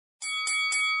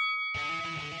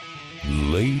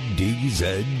Ladies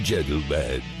and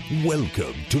gentlemen,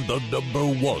 welcome to the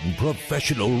 #1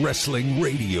 professional wrestling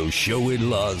radio show in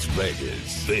Las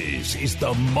Vegas. This is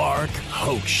the Mark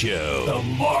Hoke Show. The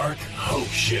Mark Hoke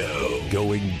Show.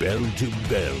 Going bell to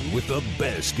bell with the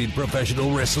best in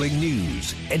professional wrestling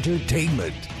news,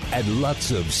 entertainment, and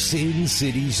lots of Sin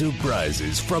City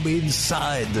surprises from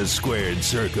inside the squared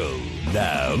circle.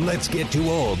 Now, let's get to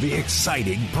all the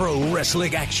exciting pro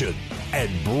wrestling action and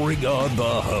bring on the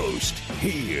host.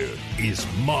 Here is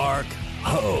Mark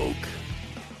Hoke.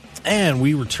 And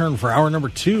we return for hour number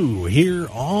 2 here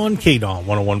on KDON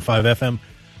 101.5 FM,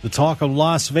 the talk of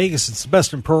Las Vegas. It's the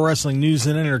best in pro wrestling news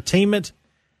and entertainment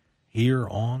here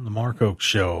on the Mark Hoke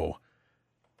Show.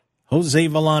 Jose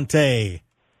Vellante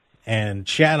and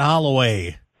Chad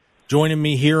Holloway joining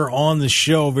me here on the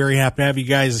show. Very happy to have you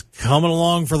guys coming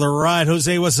along for the ride.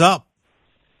 Jose, what's up?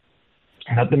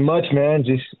 Nothing much, man.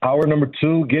 Just hour number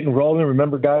 2, getting rolling.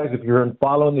 Remember, guys, if you're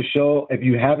following the show, if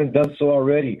you haven't done so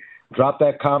already, drop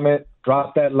that comment,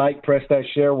 drop that like, press that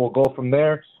share. We'll go from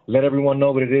there. Let everyone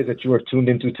know what it is that you are tuned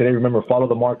into today. Remember, follow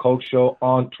The Mark Hoke Show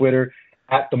on Twitter,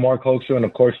 at The Mark Hoke Show, and,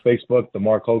 of course, Facebook, The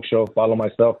Mark Hoke Show. Follow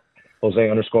myself,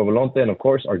 Jose_Vellante, and, of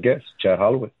course, our guest, Chad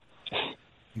Holloway.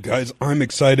 Guys, I'm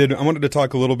excited. I wanted to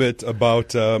talk a little bit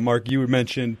about, Mark, you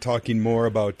mentioned talking more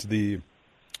about the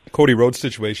Cody Rhodes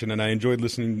situation, and I enjoyed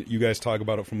listening to you guys talk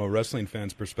about it from a wrestling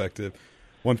fan's perspective.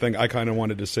 One thing I kind of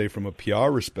wanted to say from a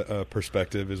PR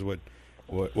perspective is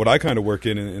what I kind of work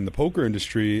in the poker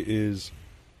industry is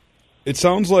it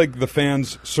sounds like the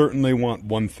fans certainly want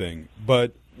one thing,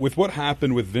 but with what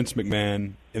happened with Vince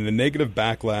McMahon and the negative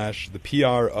backlash, the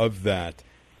PR of that,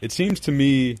 it seems to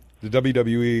me the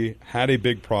WWE had a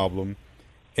big problem,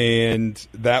 and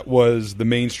that was the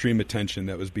mainstream attention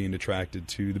that was being attracted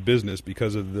to the business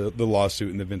because of the lawsuit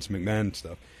and the Vince McMahon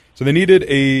stuff. So they needed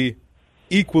a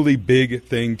equally big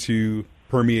thing to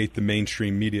permeate the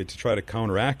mainstream media to try to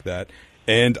counteract that.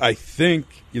 And I think,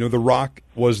 The Rock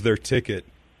was their ticket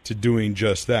to doing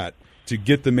just that, to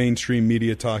get the mainstream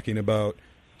media talking about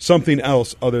something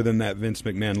else other than that Vince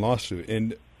McMahon lawsuit.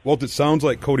 And, Walt, it sounds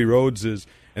like Cody Rhodes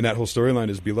and that whole storyline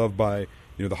is beloved by,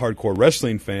 the hardcore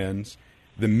wrestling fans.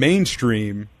 The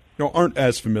mainstream, aren't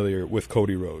as familiar with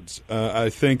Cody Rhodes. I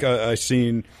think I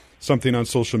seen something on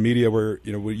social media where,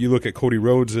 when you look at Cody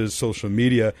Rhodes' social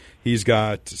media, he's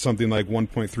got something like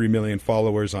 1.3 million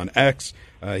followers on X.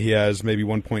 He has maybe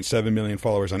 1.7 million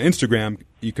followers on Instagram.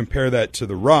 You compare that to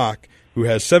The Rock, who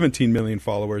has 17 million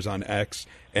followers on X,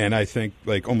 and I think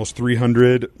like almost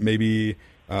 300, maybe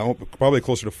probably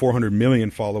closer to 400 million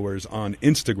followers on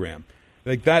Instagram.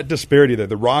 Like that disparity there.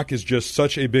 The Rock is just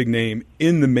such a big name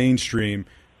in the mainstream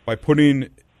by putting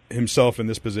himself in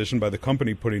this position, by the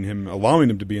company allowing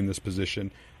him to be in this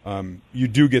position. You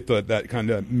do get that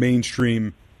kind of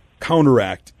mainstream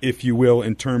counteract, if you will,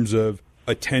 in terms of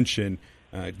attention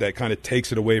that kind of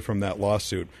takes it away from that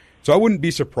lawsuit. So I wouldn't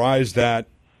be surprised that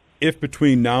if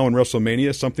between now and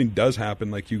WrestleMania something does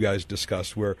happen like you guys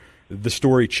discussed where the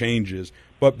story changes.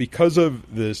 But because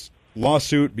of this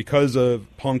lawsuit, because of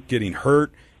Punk getting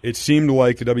hurt, it seemed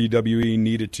like the WWE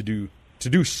needed to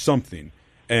do something.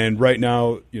 And right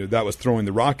now, that was throwing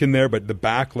The Rock in there, but the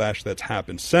backlash that's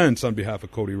happened since on behalf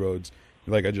of Cody Rhodes,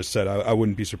 like I just said, I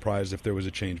wouldn't be surprised if there was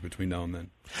a change between now and then.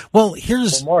 Well,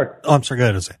 here's... Mark, I'm sorry, go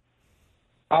ahead, Jose.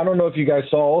 I don't know if you guys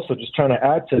saw also, just trying to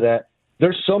add to that,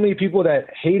 there's so many people that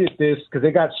hated this because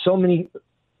they got so many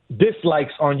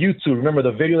dislikes on YouTube. Remember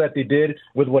the video that they did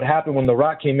with what happened when The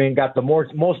Rock came in, got the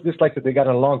most dislikes that they got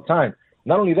in a long time.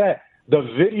 Not only that, the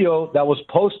video that was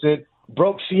posted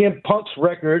broke CM Punk's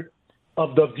record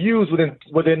of the views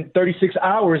within 36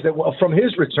 hours from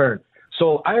his return.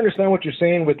 So I understand what you're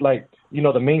saying with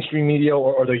the mainstream media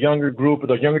or the younger group or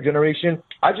the younger generation.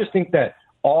 I just think that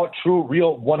all true,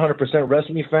 real 100%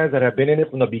 wrestling fans that have been in it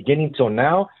from the beginning till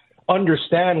now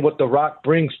understand what The Rock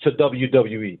brings to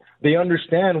WWE. They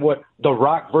understand what The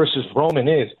Rock versus Roman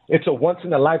is. It's a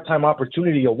once-in-a-lifetime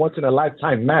opportunity, a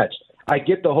once-in-a-lifetime match. I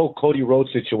get the whole Cody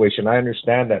Rhodes situation. I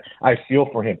understand that. I feel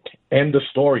for him. End the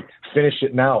story. Finish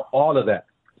it now. All of that.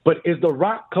 But is The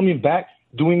Rock coming back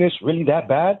doing this really that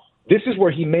bad? This is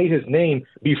where he made his name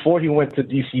before he went to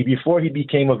DC, before he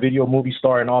became a video movie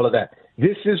star and all of that.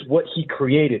 This is what he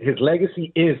created. His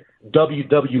legacy is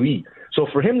WWE. So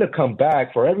for him to come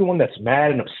back, for everyone that's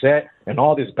mad and upset and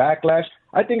all this backlash,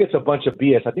 I think it's a bunch of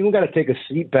BS. I think we got to take a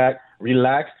seat back,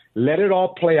 relax, let it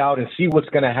all play out and see what's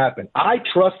going to happen. I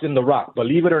trust in The Rock.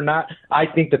 Believe it or not, I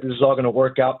think that this is all going to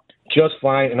work out just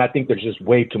fine, and I think there's just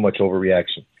way too much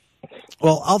overreaction.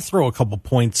 Well, I'll throw a couple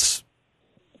points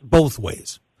both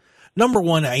ways. Number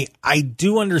one, I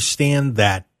do understand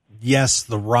that, yes,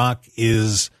 The Rock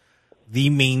is the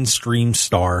mainstream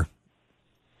star,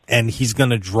 and he's going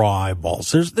to draw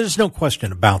eyeballs. There's no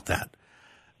question about that.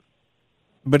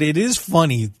 But it is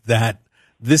funny that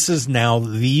this is now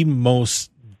the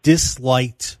most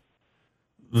disliked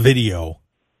video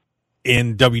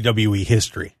in WWE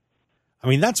history. I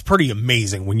mean, that's pretty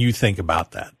amazing when you think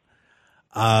about that.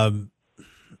 And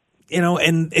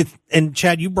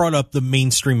Chad, you brought up the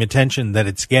mainstream attention that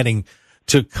it's getting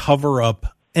to cover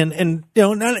up, and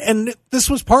this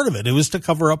was part of it. It was to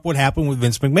cover up what happened with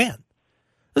Vince McMahon.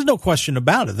 There's no question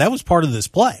about it. That was part of this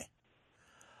play.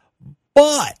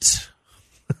 But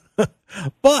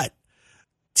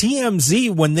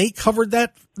TMZ, when they covered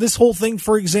this whole thing,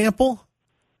 for example,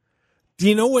 do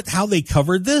you know how they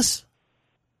covered this?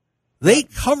 They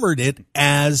covered it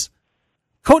as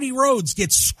Cody Rhodes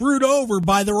gets screwed over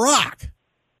by The Rock.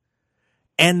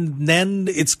 And then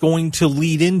it's going to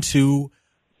lead into,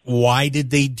 why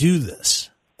did they do this?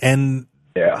 And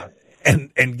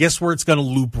guess where it's going to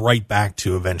loop right back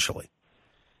to eventually?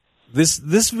 This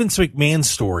Vince McMahon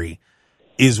story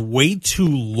is way too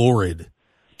lurid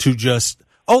to just,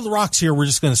 The Rock's here, we're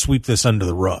just going to sweep this under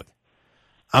the rug.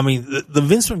 I mean, the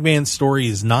Vince McMahon story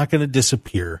is not going to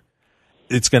disappear.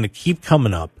 It's going to keep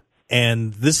coming up.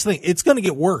 And this thing, it's going to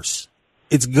get worse.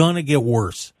 It's going to get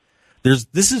worse.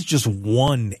 This is just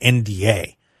one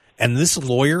NDA. And this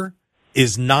lawyer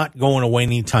is not going away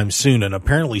anytime soon. And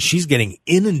apparently she's getting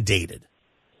inundated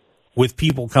with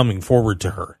people coming forward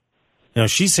to her.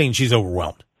 She's saying she's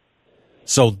overwhelmed.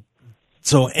 So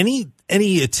any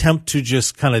attempt to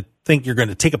just kind of think you're going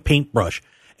to take a paintbrush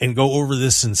and go over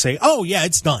this and say, oh yeah,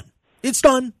 it's done. It's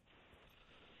done.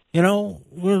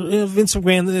 Vince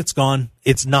McMahon, it's gone.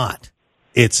 It's not.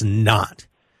 It's not.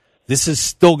 This is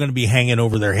still going to be hanging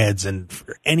over their heads. And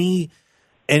for any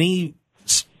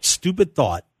stupid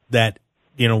thought that,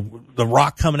 The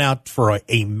Rock coming out for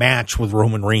a match with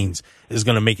Roman Reigns is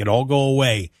going to make it all go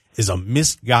away is a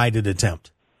misguided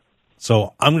attempt.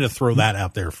 So I'm going to throw that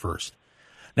out there first.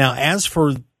 Now, as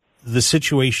for the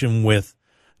situation with,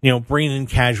 bringing in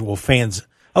casual fans,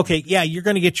 okay, yeah, you're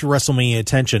going to get your WrestleMania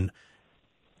attention.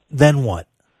 Then what?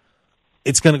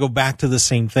 It's going to go back to the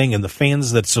same thing. And the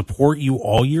fans that support you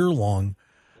all year long,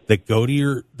 that go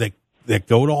to that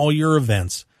go to all your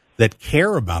events, that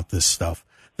care about this stuff,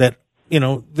 that, you're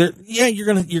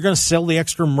going to sell the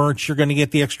extra merch. You're going to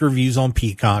get the extra views on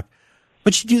Peacock,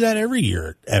 but you do that every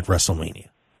year at WrestleMania.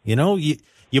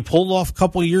 You pulled off a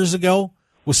couple of years ago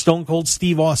with Stone Cold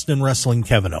Steve Austin wrestling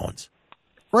Kevin Owens.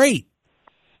 Great.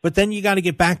 But then you got to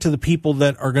get back to the people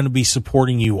that are going to be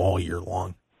supporting you all year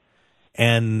long.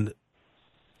 And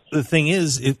the thing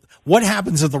is, what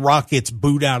happens if The Rock gets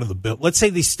booed out of the building? Let's say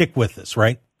they stick with this,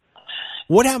 right?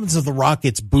 What happens if The Rock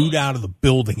gets booed out of the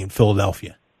building in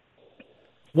Philadelphia?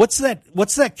 What's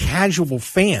that casual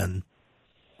fan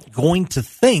going to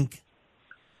think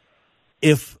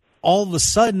if all of a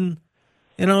sudden,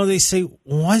 they say,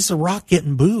 why is The Rock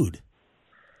getting booed?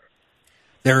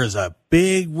 There is a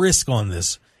big risk on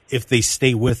this if they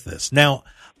stay with this. Now,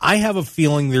 I have a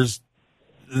feeling there's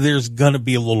going to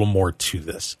be a little more to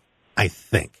this, I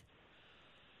think.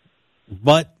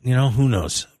 But, who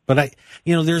knows? But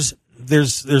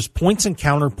there's points and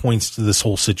counterpoints to this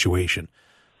whole situation.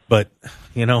 But,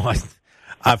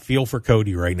 I feel for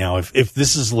Cody right now. If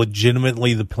this is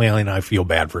legitimately the plan, I feel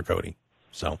bad for Cody.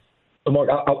 So Mark,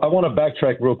 I want to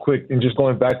backtrack real quick and just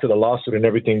going back to the lawsuit and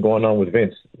everything going on with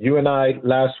Vince. You and I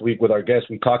last week with our guests,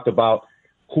 we talked about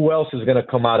who else is going to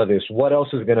come out of this, what else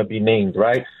is going to be named,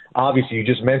 right? Obviously, you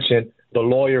just mentioned the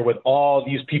lawyer with all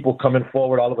these people coming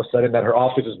forward all of a sudden that her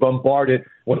office is bombarded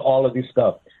with all of this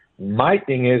stuff. My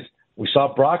thing is, we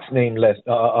saw Brock's name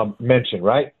mentioned,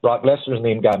 right? Brock Lesnar's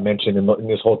name got mentioned in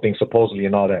this whole thing supposedly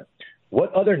and all that.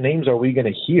 What other names are we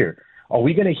going to hear? Are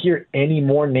we going to hear any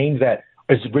more names that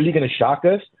is really going to shock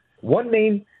us? One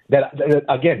name that,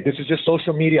 again, this is just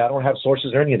social media. I don't have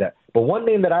sources or any of that. But one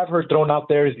name that I've heard thrown out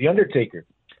there is The Undertaker.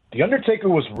 The Undertaker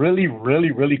was really,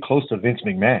 really, really close to Vince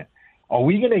McMahon. Are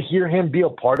we going to hear him be a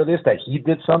part of this, that he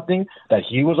did something, that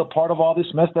he was a part of all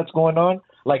this mess that's going on?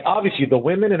 Like, obviously, the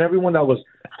women and everyone that was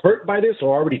hurt by this are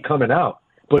already coming out.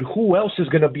 But who else is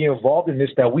going to be involved in this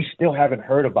that we still haven't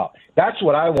heard about? That's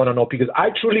what I want to know, because I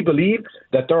truly believe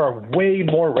that there are way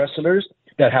more wrestlers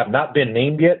that have not been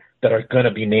named yet that are going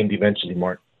to be named eventually,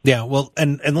 Mark. Yeah, well,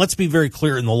 and let's be very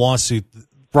clear in the lawsuit,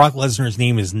 Brock Lesnar's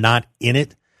name is not in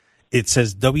it. It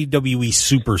says WWE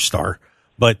Superstar,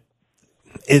 but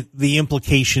the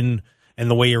implication and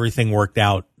the way everything worked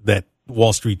out, that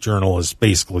Wall Street Journal has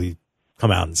basically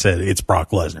come out and said it's Brock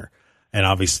Lesnar. And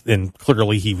obviously, and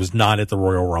clearly he was not at the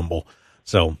Royal Rumble.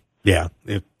 So, yeah.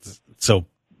 So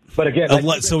But again,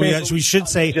 we should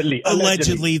say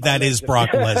allegedly that is Brock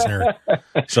Lesnar.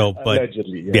 So, but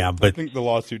allegedly, yeah, but I think the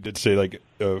lawsuit did say like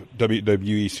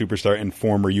WWE superstar and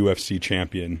former UFC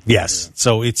champion. Yes,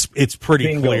 so it's pretty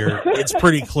Bingo. clear. It's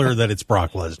pretty clear that it's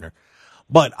Brock Lesnar.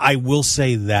 But I will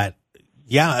say that,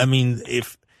 yeah, I mean,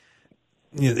 if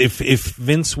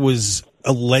Vince was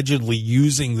allegedly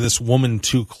using this woman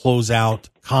to close out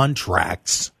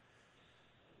contracts,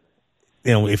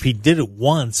 if he did it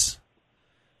once,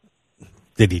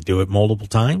 did he do it multiple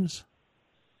times?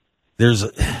 There's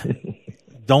a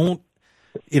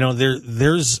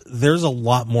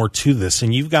lot more to this,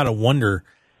 and you've got to wonder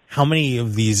how many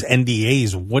of these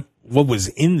NDAs, what was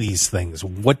in these things,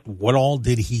 what all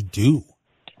did he do?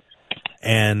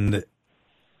 And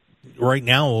right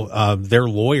now, their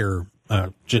lawyer,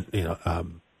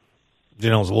 Janelle's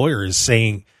lawyer, is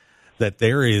saying that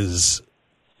there's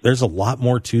a lot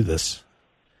more to this.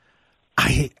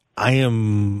 I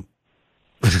am.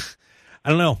 I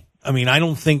don't know. I mean, I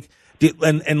don't think.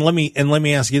 And let me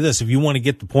ask you this: if you want to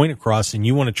get the point across and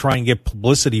you want to try and get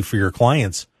publicity for your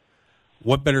clients,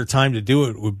 what better time to do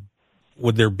it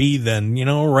would there be than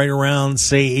right around,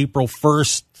 say, April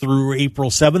 1st through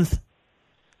April 7th?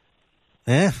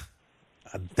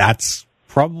 That's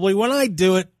probably when I'd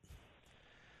do it.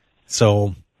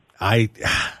 So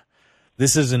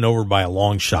this isn't over by a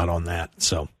long shot on that.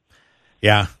 So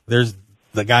yeah, there's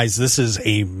the guys. This is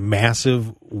a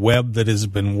massive web that has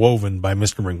been woven by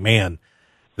Mr. McMahon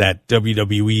that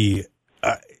WWE,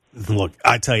 look,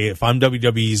 I tell you, if I'm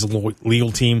WWE's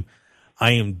legal team,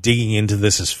 I am digging into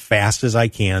this as fast as I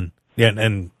can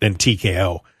and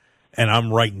TKO, and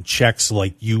I'm writing checks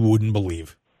like you wouldn't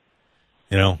believe.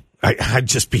 I'd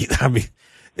just be,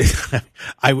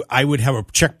 I would have a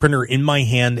check printer in my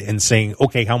hand and saying,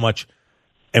 okay, how much?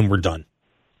 And we're done.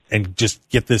 And just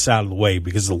get this out of the way,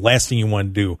 because the last thing you want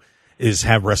to do is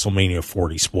have WrestleMania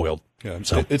 40 spoiled. Yeah.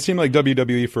 So it seemed like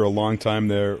WWE for a long time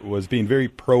there was being very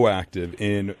proactive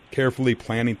in carefully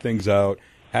planning things out,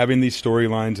 having these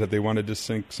storylines that they wanted to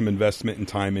sink some investment and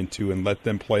time into and let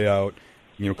them play out,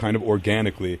 kind of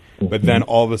organically. But then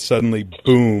all of a sudden,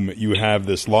 boom, you have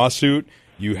this lawsuit.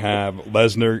 You have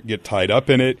Lesnar get tied up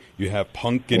in it. You have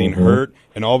Punk getting hurt.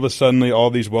 And all of a sudden, all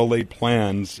these well-laid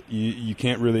plans, you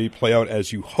can't really play out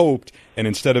as you hoped. And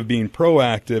instead of being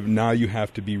proactive, now you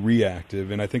have to be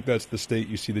reactive. And I think that's the state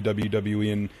you see the WWE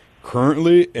in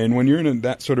currently. And when you're in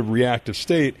that sort of reactive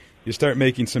state, you start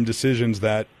making some decisions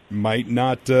that might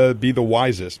not be the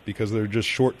wisest, because they're just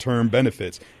short-term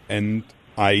benefits, and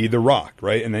i.e. The Rock,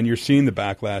 right? And then you're seeing the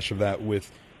backlash of that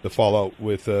with the fallout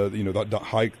with the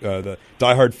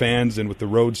diehard fans and with the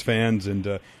Rhodes fans,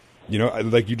 and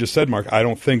like you just said, Mark, I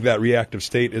don't think that reactive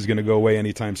state is going to go away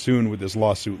anytime soon with this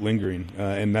lawsuit lingering,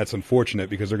 and that's unfortunate,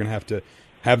 because they're going to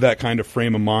have that kind of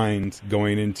frame of mind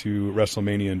going into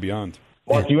WrestleMania and beyond.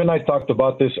 Mark, you and I talked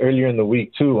about this earlier in the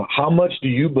week too. How much do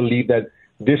you believe that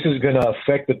this is going to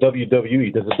affect the WWE?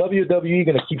 Is the WWE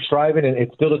going to keep striving and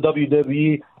it's still the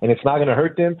WWE and it's not going to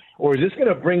hurt them? Or is this going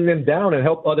to bring them down and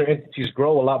help other entities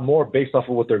grow a lot more based off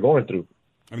of what they're going through?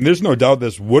 I mean, there's no doubt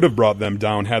this would have brought them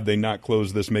down had they not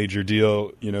closed this major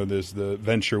deal. There's the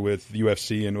venture with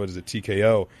UFC and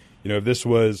TKO. If this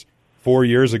was 4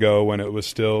 years ago when it was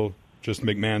still just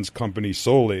McMahon's company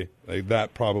solely,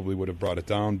 that probably would have brought it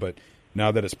down. But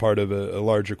now that it's part of a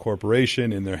larger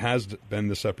corporation and there has been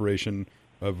the separation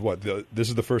of this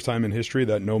is the first time in history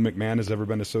that no McMahon has ever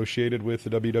been associated with the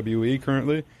WWE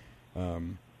currently.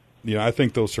 I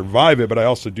think they'll survive it, but I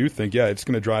also do think, it's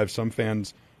going to drive some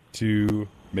fans to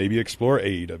maybe explore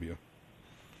AEW.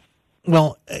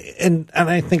 Well, and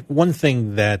I think one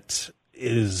thing that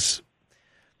is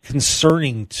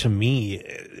concerning to me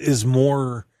is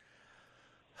more,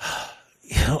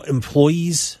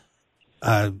 employees,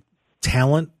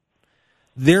 talent.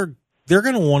 They're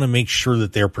going to want to make sure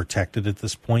that they're protected at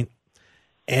this point.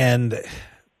 And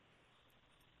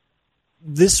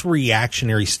this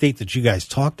reactionary state that you guys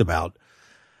talked about,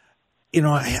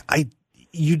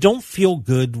 you don't feel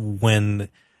good when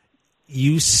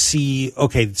you see,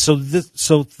 okay,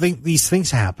 these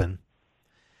things happen,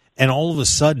 and all of a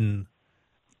sudden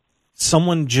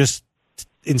someone just,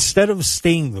 instead of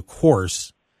staying the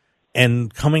course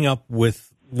and coming up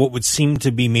with what would seem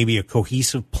to be maybe a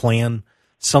cohesive plan,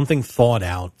 something thought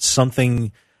out,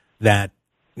 something that,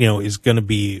 is going to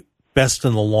be best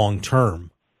in the long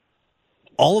term,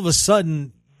 all of a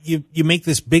sudden you make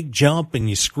this big jump and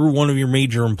you screw one of your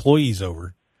major employees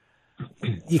over.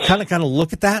 You kind of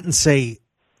look at that and say,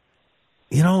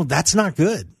 that's not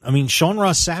good. I mean, Sean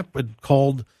Ross Sapp had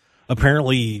called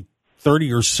apparently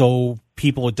 30 or so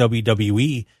people at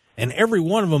WWE, and every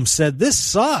one of them said, this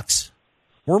sucks.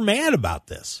 We're mad about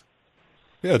this.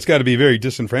 Yeah, it's got to be very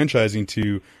disenfranchising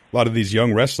to a lot of these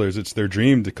young wrestlers. It's their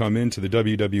dream to come into the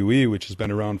WWE, which has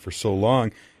been around for so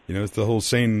long. You know, it's the whole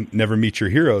saying, never meet your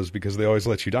heroes, because they always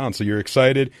let you down. So you're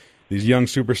excited. These young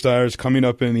superstars coming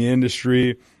up in the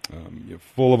industry,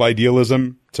 full of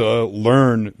idealism, to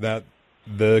learn that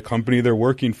the company they're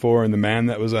working for and the man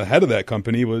that was ahead of that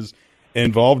company was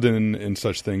involved in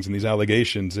such things and these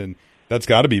allegations. And that's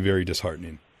got to be very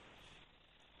disheartening.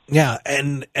 Yeah,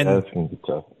 and that's going to be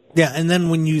tough. Yeah, and then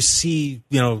when you see,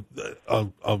 the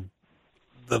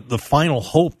final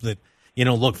hope that,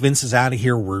 look, Vince is out of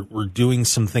here. We're doing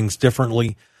some things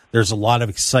differently. There's a lot of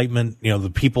excitement. A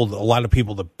lot of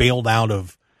people that bailed out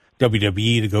of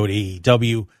WWE to go to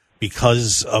AEW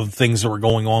because of things that were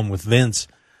going on with Vince.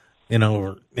 It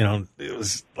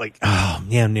was like, oh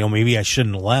man, maybe I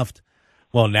shouldn't have left.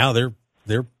 Well, now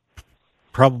they're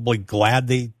probably glad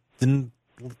they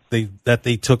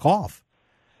took off.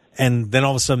 And then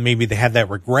all of a sudden, maybe they had that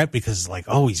regret because, like,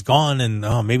 oh, he's gone, and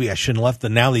oh, maybe I shouldn't have left.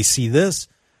 And now they see this,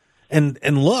 and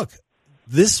look,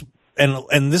 this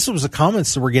was the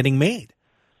comments that were getting made.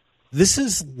 This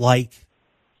is a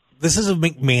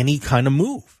McMahon-y kind of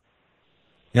move.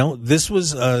 This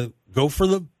was go for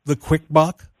the quick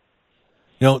buck.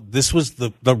 This was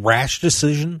the rash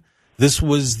decision. This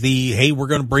was hey, we're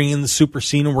going to bring in the Super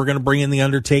Cena, we're going to bring in the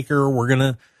Undertaker, we're going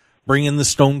to bring in the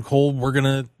Stone Cold. We're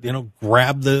going to,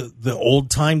 grab the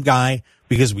old time guy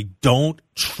because we don't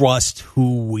trust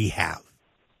who we have.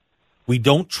 We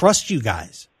don't trust you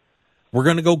guys. We're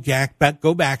going to go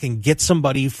back and get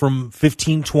somebody from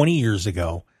 15, 20 years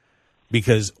ago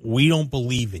because we don't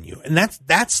believe in you. And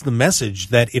that's the message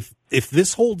that if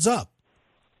this holds up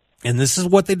and this is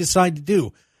what they decide to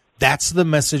do, that's the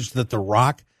message that The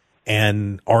Rock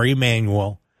and Ari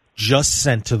Emanuel just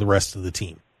sent to the rest of the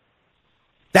team.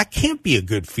 That can't be a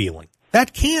good feeling.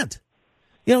 That can't.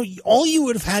 All you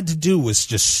would have had to do was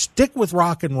just stick with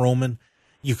Rock and Roman.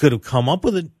 You could have come up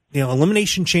with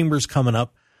Elimination Chambers coming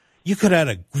up. You could have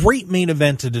had a great main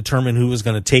event to determine who was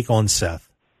going to take on Seth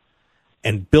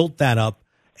and built that up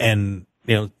and,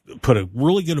 put a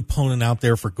really good opponent out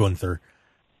there for Gunther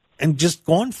and just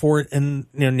gone for it. And,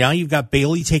 now you've got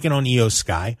Bayley taking on Io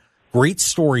Sky. Great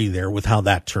story there with how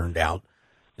that turned out.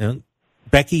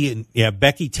 Becky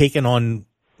taking on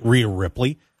Rhea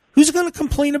Ripley. Who's going to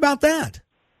complain about that?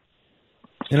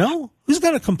 Who's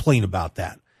going to complain about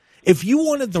that? If you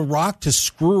wanted The Rock to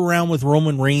screw around with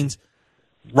Roman Reigns,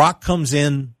 Rock comes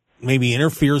in, maybe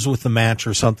interferes with the match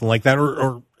or something like that.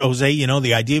 Or Jose,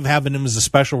 the idea of having him as a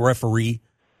special referee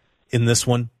in this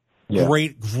one, yeah.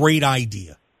 Great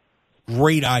idea.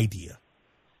 Great idea.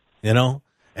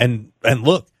 And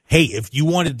look, hey, if you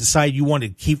want to decide you want to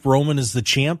keep Roman as the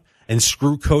champ and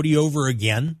screw Cody over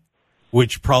again,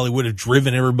 which probably would have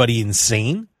driven everybody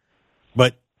insane,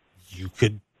 but you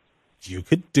could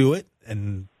do it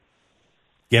and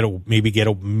maybe get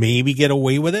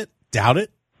away with it. Doubt it.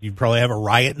 You'd probably have a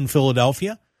riot in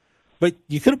Philadelphia, but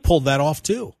you could have pulled that off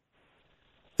too.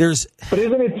 But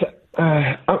isn't it?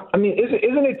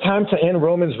 Isn't it time to end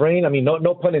Roman's reign?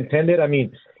 No pun intended.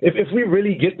 If we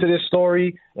really get to this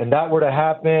story and that were to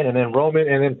happen, and then Roman,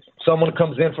 and then someone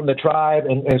comes in from the tribe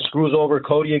and screws over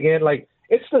Cody again, like.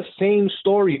 It's the same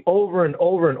story over and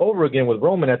over and over again with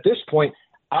Roman. At this point,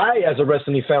 I, as a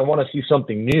wrestling fan, want to see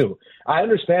something new. I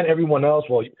understand everyone else,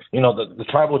 the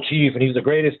tribal chief, and he's the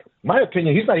greatest. In my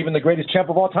opinion, he's not even the greatest champ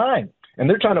of all time. And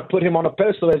they're trying to put him on a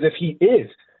pedestal as if he is.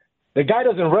 The guy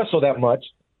doesn't wrestle that much.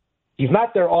 He's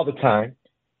not there all the time.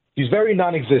 He's very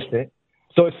non-existent.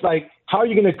 So it's like, how are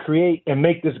you going to create and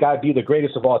make this guy be the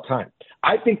greatest of all time?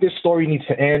 I think this story needs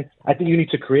to end. I think you need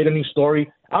to create a new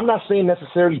story. I'm not saying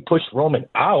necessarily push Roman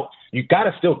out. You got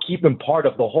to still keep him part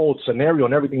of the whole scenario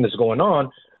and everything that's going on.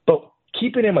 But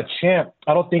keeping him a champ,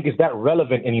 I don't think is that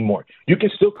relevant anymore. You can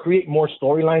still create more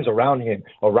storylines around him,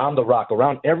 around The Rock,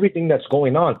 around everything that's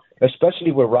going on,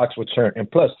 especially with Rock's return. And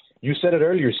plus, you said it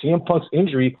earlier, CM Punk's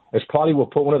injury is probably will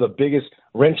put one of the biggest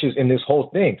wrenches in this whole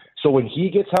thing. So when he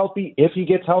gets healthy, if he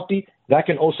gets healthy, that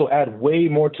can also add way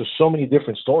more to so many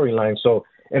different storylines. So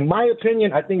in my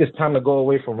opinion, I think it's time to go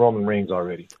away from Roman Reigns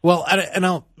already. Well,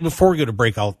 and before we go to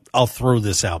break, I'll throw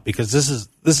this out because this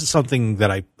is something that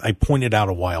I pointed out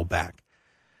a while back.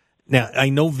 Now, I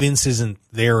know Vince isn't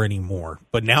there anymore,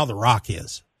 but now The Rock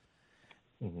is.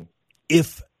 Mm-hmm.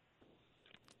 If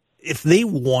they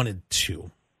wanted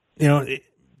to,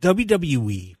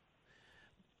 WWE,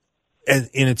 in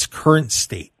its current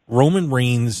state, Roman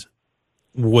Reigns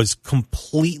was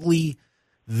completely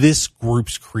this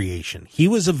group's creation. He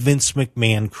was a Vince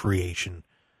McMahon creation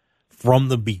from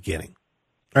the beginning,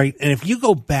 right? And if you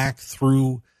go back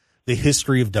through the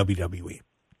history of WWE,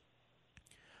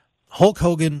 Hulk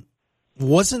Hogan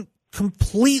wasn't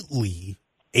completely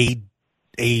a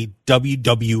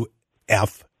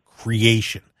WWF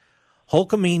creation.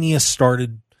 Hulkamania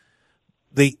started,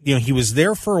 he was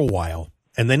there for a while,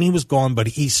 and then he was gone, but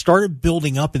he started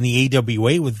building up in the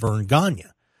AWA with Vern Gagne.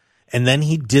 And then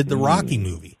he did the Rocky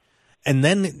movie. And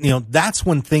then, that's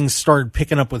when things started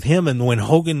picking up with him. And when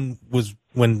Vince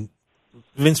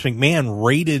McMahon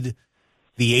raided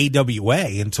the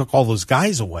AWA and took all those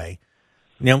guys away,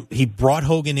 he brought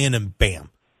Hogan in and bam.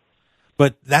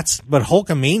 But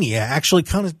Hulkamania actually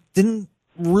kind of didn't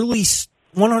really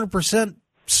 100%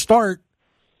 start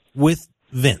with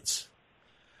Vince.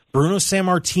 Bruno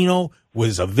Sammartino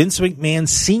was a Vince McMahon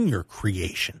Sr.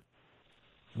 creation.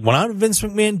 Went out of Vince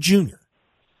McMahon Jr.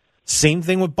 Same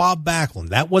thing with Bob Backlund.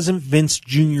 That wasn't Vince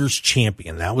Jr.'s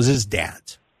champion. That was his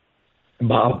dad's.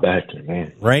 Bob Backlund,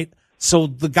 man. Right? So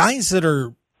the guys that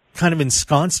are kind of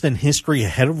ensconced in history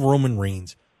ahead of Roman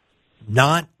Reigns,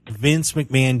 not Vince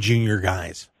McMahon Jr.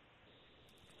 guys.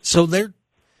 So they're,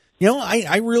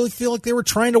 I really feel like they were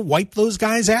trying to wipe those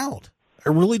guys out. I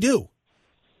really do.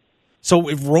 So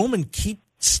if Roman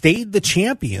stayed the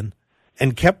champion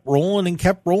and kept rolling,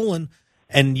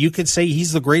 and you could say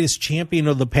he's the greatest champion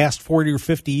of the past 40 or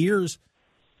 50 years,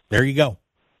 there you go.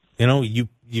 You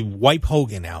wipe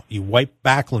Hogan out. You wipe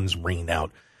Backlund's reign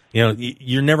out.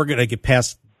 You're never going to get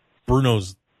past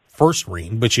Bruno's first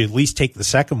reign, but you at least take the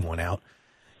second one out,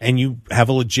 and you have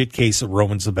a legit case that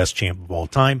Roman's the best champ of all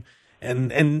time.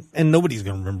 And nobody's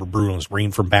going to remember Bruno's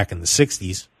reign from back in the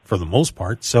 60s for the most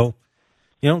part. So,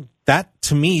 that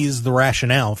to me is the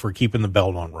rationale for keeping the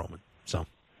belt on Roman. So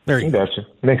there you go. Gotcha.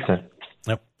 Makes sense.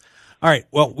 Yep. All right.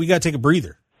 Well, we got to take a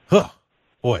breather. Huh.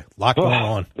 Boy, a lot going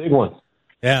on. Big one.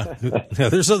 Yeah.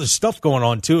 There's other stuff going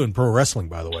on too in pro wrestling,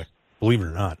 by the way, believe it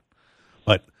or not.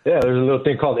 But yeah, there's a little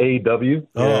thing called AEW. You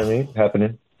know what I mean?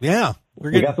 Happening. Yeah.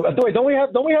 Don't we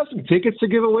have some tickets to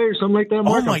give away or something like that,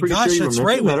 Mark? Oh my gosh, that's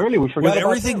right. We forgot with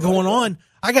everything going on,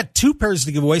 I got 2 pairs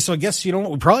to give away. So I guess we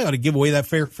probably ought to give away that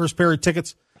first pair of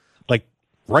tickets like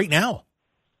right now.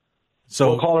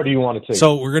 So what caller do you want to take?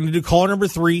 So we're going to do caller number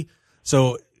 3.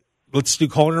 So let's do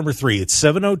caller number 3. It's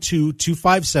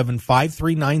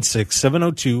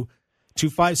 702-257-5396.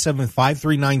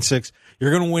 702-257-5396.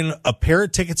 You're going to win a pair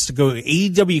of tickets to go to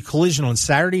AEW Collision on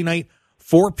Saturday night,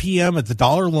 4 p.m. at the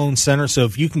Dollar Loan Center. So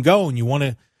if you can go and you want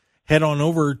to head on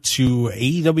over to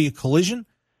AEW Collision,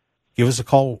 give us a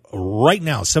call right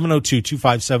now,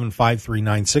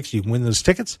 702-257-5396. You can win those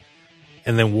tickets.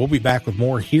 And then we'll be back with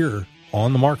more here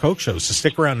on the Mark Hoke Show. So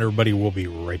stick around, everybody. We'll be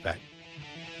right back.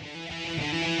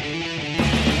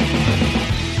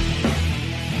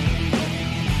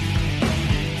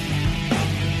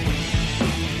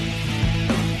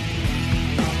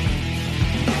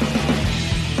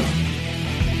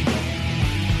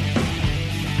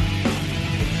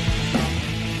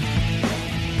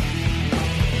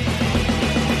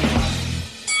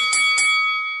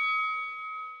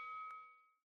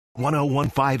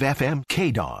 FM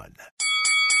KDON.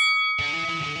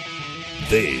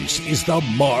 This is the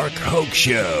Mark Hoke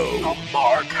Show. The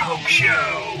Mark Hoke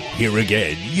Show. Here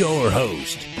again, your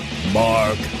host,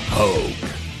 Mark Hoke.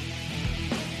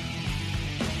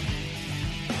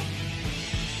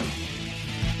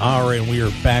 All right, we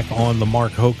are back on the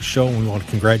Mark Hoke Show, and we want to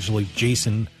congratulate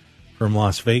Jason from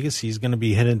Las Vegas. He's going to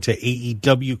be heading to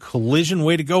AEW Collision.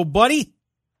 Way to go, buddy.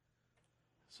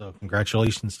 So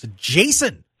congratulations to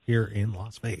Jason here in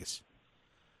Las Vegas.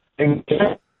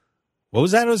 What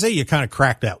was that, Jose? You kind of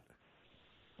cracked out.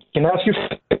 Can I ask you?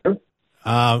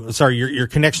 Sorry, your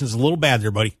connection's a little bad there,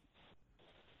 buddy.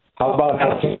 How about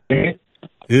that?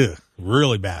 Ugh,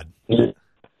 really bad. That's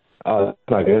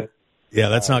not good. Yeah,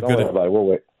 that's not good. We'll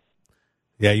wait.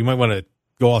 Yeah, you might want to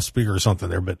go off speaker or something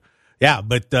there. But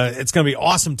it's going to be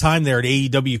awesome time there at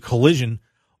AEW Collision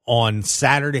on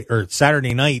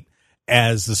Saturday night,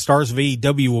 as the stars of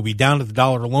AEW will be down at the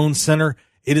Dollar Loan Center.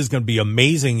 It is going to be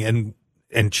amazing.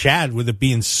 And Chad, with it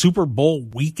being Super Bowl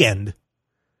weekend,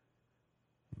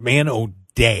 man, oh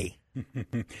day.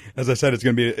 As I said, it's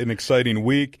going to be an exciting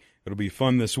week. It'll be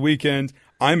fun this weekend.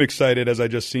 I'm excited, as I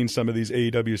just seen some of these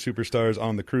AEW superstars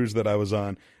on the cruise that I was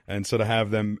on, and so to have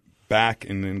them back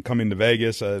and then come into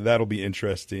Vegas, that'll be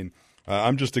interesting.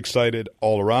 I'm just excited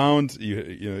all around.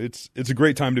 You know, it's a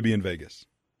great time to be in Vegas.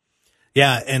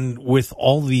 Yeah, and with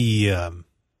all the,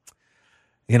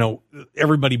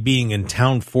 everybody being in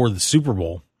town for the Super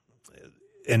Bowl,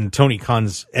 and Tony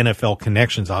Khan's NFL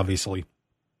connections, obviously,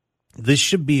 this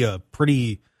should be a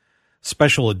pretty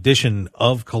special edition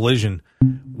of Collision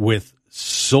with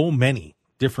so many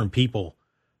different people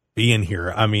being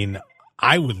here. I mean,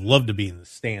 I would love to be in the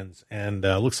stands, and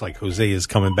looks like Jose is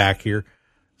coming back here.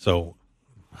 So,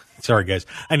 sorry, guys.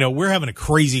 I know we're having a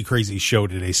crazy, crazy show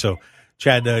today. So,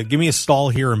 Chad, give me a stall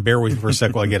here and bear with me for a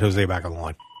sec while I get Jose back on the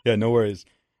line. Yeah, no worries.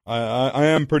 I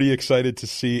am pretty excited to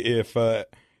see if,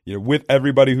 with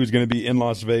everybody who's going to be in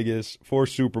Las Vegas for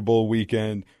Super Bowl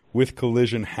weekend, with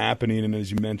Collision happening, and as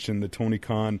you mentioned, the Tony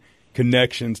Khan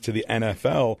connections to the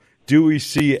NFL, do we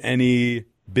see any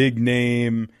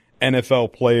big-name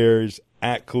NFL players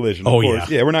at Collision? Of course,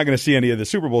 yeah, we're not going to see any of the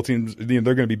Super Bowl teams. They're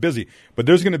going to be busy. But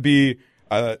there's going to be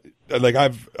I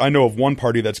know of one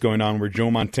party that's going on where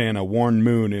Joe Montana, Warren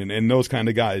Moon, and those kind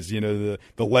of guys, the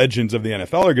legends of the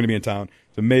NFL are going to be in town.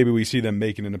 So maybe we see them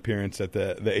making an appearance at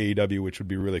the AEW, which would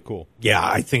be really cool. Yeah,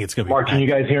 I think it's going to be. Mark, can you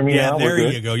guys hear me now? Yeah,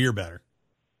 there you go. You're better.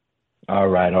 All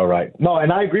right. No,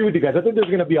 and I agree with you guys. I think there's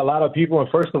going to be a lot of people. And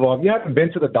first of all, if you haven't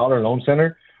been to the Dollar Loan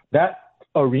Center, that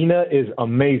arena is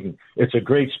amazing. It's a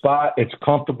great spot. It's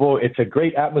comfortable. It's a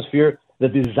great atmosphere. The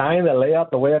design, the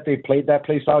layout, the way that they played that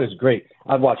place out is great.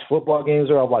 I've watched football games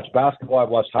there. I've watched basketball. I've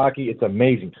watched hockey. It's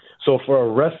amazing. So for a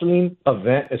wrestling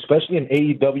event, especially an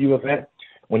AEW event,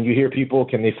 when you hear people,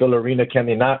 can they fill arena, can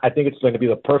they not? I think it's going to be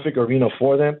the perfect arena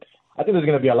for them. I think there's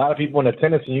going to be a lot of people in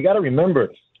attendance. And you got to remember,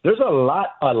 there's a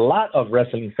lot of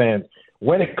wrestling fans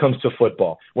when it comes to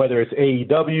football, whether it's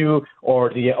AEW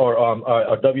or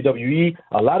WWE.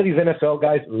 A lot of these NFL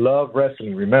guys love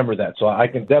wrestling. Remember that. So I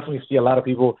can definitely see a lot of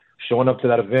people showing up to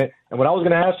that event. And what I was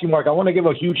going to ask you, Mark, I want to give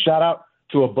a huge shout out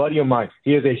to a buddy of mine.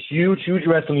 He is a huge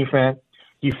wrestling fan.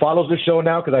 He follows the show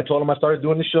now because I told him I started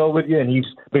doing the show with you, and he's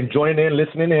been joining in,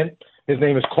 listening in. His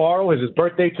name is Carl. It's his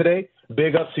birthday today.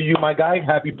 Big up to you, my guy.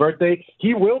 Happy birthday.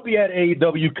 He will be at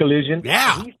AEW Collision.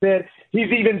 Yeah. He said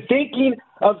he's even thinking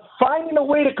of finding a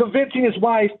way to convincing his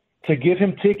wife to give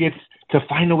him tickets to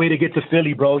find a way to get to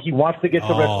Philly, bro. He wants to get to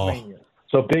WrestleMania.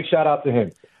 So big shout out to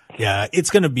him. Yeah,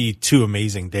 it's going to be 2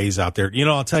 amazing days out there.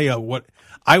 I'll tell you what,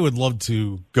 I would love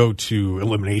to go to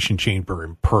Elimination Chamber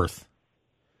in Perth.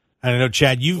 And I know,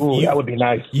 Chad, that would be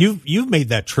nice. You've made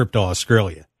that trip to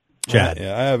Australia, Chad.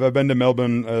 Yeah, I have. I've been to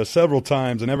Melbourne several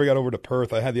times. I never got over to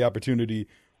Perth. I had the opportunity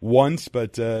once,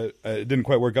 but it didn't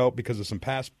quite work out because of some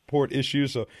passport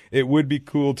issues. So it would be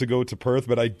cool to go to Perth.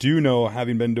 But I do know,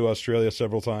 having been to Australia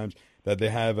several times, that they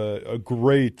have a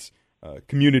great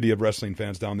community of wrestling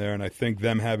fans down there. And I think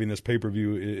them having this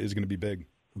pay-per-view is going to be big.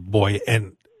 Boy,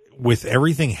 and with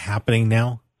everything happening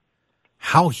now,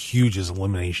 how huge is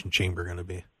Elimination Chamber going to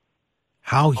be?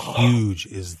 How huge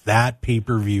is that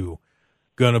pay-per-view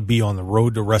going to be on the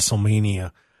road to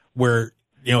WrestleMania, where,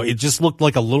 it just looked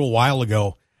like a little while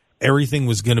ago everything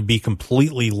was going to be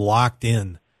completely locked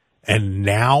in. And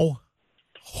now,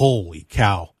 holy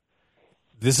cow,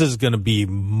 this is going to be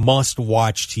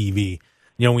must-watch TV.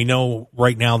 We know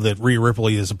right now that Rhea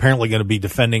Ripley is apparently going to be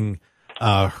defending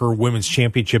her women's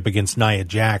championship against Nia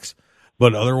Jax.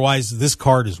 But otherwise, this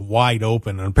card is wide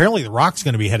open. And apparently The Rock's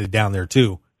going to be headed down there,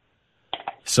 too.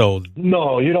 So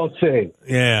no, you don't say.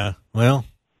 Yeah, well,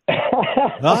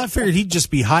 I figured he'd just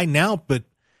be hiding out, but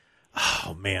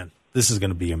oh man, this is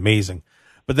going to be amazing.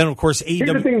 But then, of course, AEW.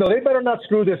 Here's the thing, though, they better not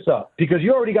screw this up because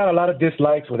you already got a lot of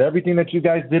dislikes with everything that you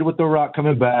guys did with The Rock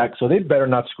coming back. So they better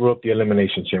not screw up the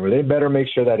Elimination Chamber. They better make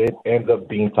sure that it ends up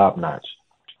being top notch.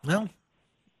 Well,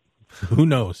 who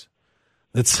knows?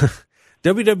 It's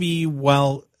WWE,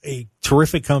 while a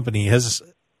terrific company, has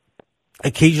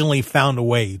occasionally found a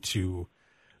way to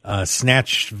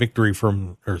snatch defeat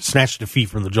from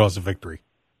the jaws of victory.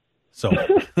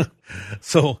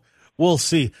 So we'll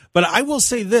see. But I will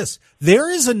say this: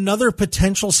 there is another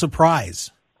potential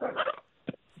surprise.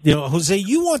 Jose,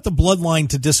 you want the bloodline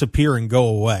to disappear and go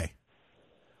away,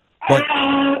 but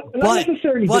not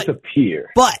necessarily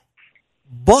disappear.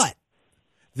 But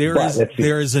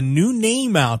there is a new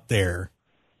name out there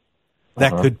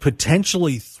that could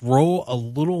potentially throw a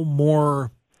little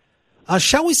more,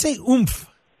 shall we say, oomph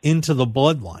into the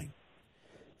bloodline.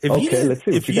 If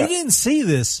you didn't see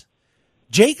this,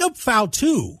 Jacob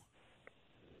Fatu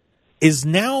is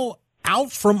now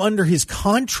out from under his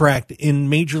contract in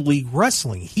Major League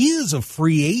Wrestling. He is a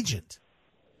free agent.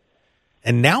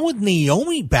 And now with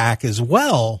Naomi back as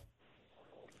well,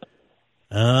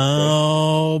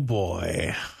 oh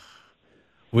boy.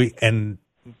 And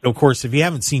of course, if you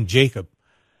haven't seen Jacob,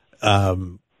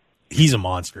 he's a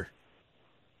monster.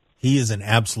 He is an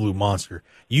absolute monster.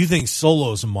 You think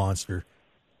Solo's a monster?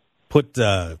 Put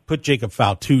Jacob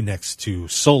Fatu next to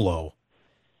Solo.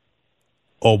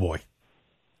 Oh boy,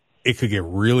 it could get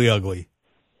really ugly,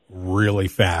 really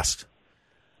fast.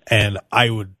 And I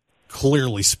would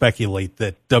clearly speculate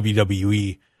that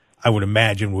WWE, I would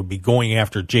imagine, would be going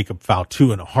after Jacob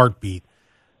Fatu in a heartbeat.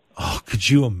 Oh, could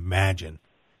you imagine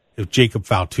if Jacob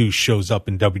Fatu shows up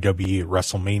in WWE at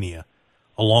WrestleMania?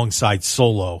 alongside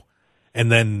Solo,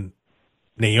 and then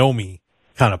Naomi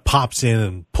kind of pops in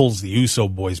and pulls the Uso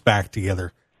boys back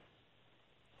together.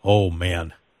 Oh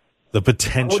man, the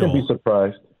potential! I wouldn't be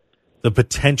surprised. The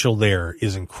potential there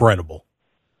is incredible.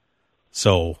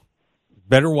 So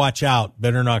better watch out.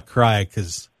 Better not cry,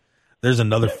 because there's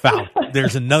another foul.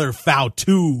 There's another foul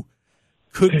too.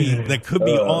 Could be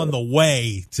on the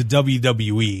way to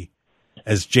WWE,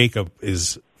 as Jacob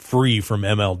is free from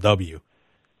MLW.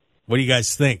 What do you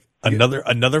guys think?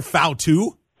 Another foul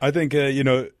too? I think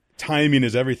timing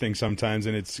is everything sometimes,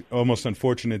 and it's almost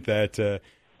unfortunate that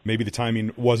maybe the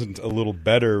timing wasn't a little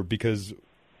better, because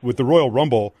with the Royal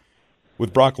Rumble,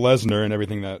 with Brock Lesnar and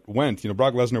everything that went,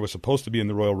 Brock Lesnar was supposed to be in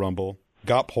the Royal Rumble,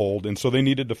 got pulled, and so they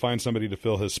needed to find somebody to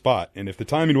fill his spot. And if the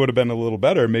timing would have been a little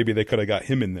better, maybe they could have got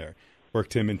him in there,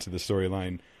 worked him into the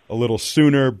storyline a little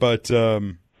sooner. But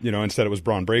instead it was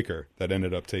Braun Breaker that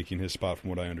ended up taking his spot, from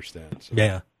what I understand. So.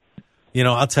 Yeah.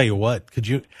 I'll tell you what. Could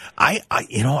you? I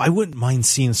wouldn't mind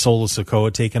seeing Solo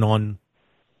Sikoa taking on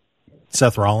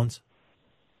Seth Rollins.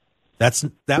 That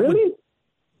really? would.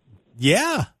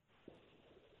 Yeah.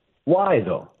 Why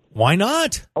though? Why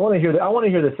not? I want to hear. I want to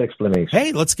hear this explanation.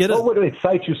 Hey, let's get it. What would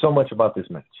excite you so much about this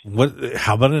match?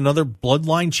 How about another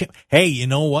bloodline champ? Hey, you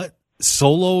know what?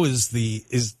 Solo is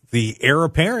the heir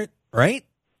apparent, right?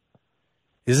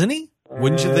 Isn't he?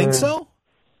 Wouldn't you think so?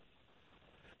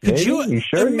 Could you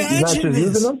sure? Imagine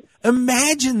this?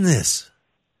 Imagine this.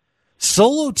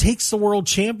 Solo takes the world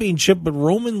championship, but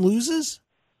Roman loses?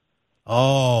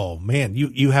 Oh man,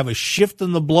 you have a shift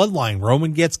in the bloodline.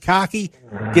 Roman gets cocky,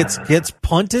 gets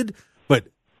punted, but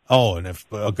if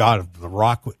the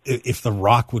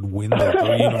Rock would win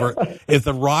if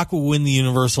the Rock would win the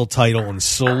Universal title and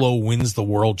Solo wins the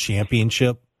world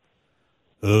championship,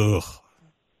 ugh.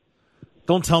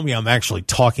 Don't tell me I'm actually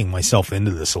talking myself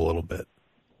into this a little bit.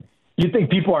 You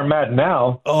think people are mad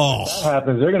now? Oh, if that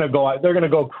happens, they're gonna go. They're gonna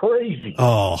go crazy.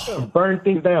 Oh, they're gonna burn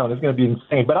things down. It's gonna be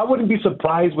insane. But I wouldn't be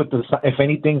surprised if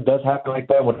anything does happen like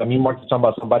that. Mark's talking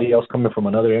about somebody else coming from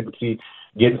another entity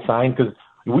getting signed, because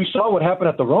we saw what happened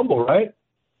at the Rumble, right?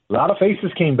 A lot of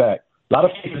faces came back. A lot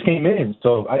of faces came in.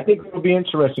 So I think it'll be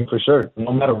interesting for sure,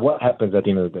 no matter what happens at the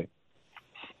end of the day.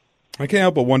 I can't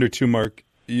help but wonder too, Mark.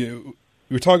 You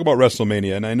were talking about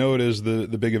WrestleMania, and I know it is the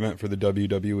big event for the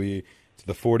WWE. It's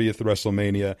the 40th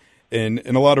WrestleMania. And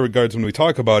in a lot of regards, when we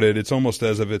talk about it, it's almost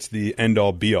as if it's the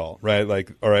end-all, be-all, right?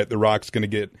 Like, all right, The Rock's going to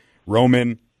get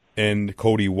Roman and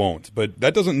Cody won't. But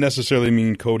that doesn't necessarily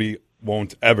mean Cody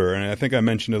won't ever. And I think I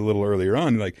mentioned it a little earlier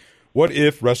on. Like, what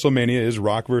if WrestleMania is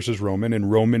Rock versus Roman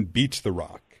and Roman beats The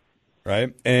Rock,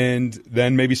 right? And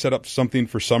then maybe set up something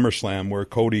for SummerSlam where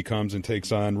Cody comes and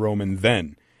takes on Roman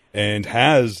then, and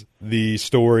has the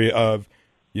story of,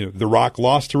 The Rock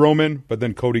lost to Roman, but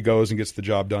then Cody goes and gets the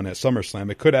job done at SummerSlam.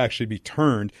 It could actually be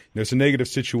turned. It's a negative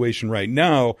situation right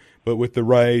now, but with the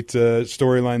right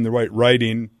storyline, the right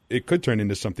writing, it could turn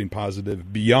into something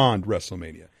positive beyond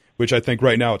WrestleMania, which I think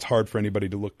right now it's hard for anybody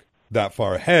to look that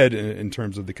far ahead in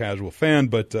terms of the casual fan,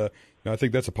 but I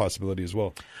think that's a possibility as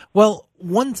well. Well,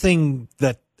 one thing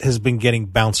that has been getting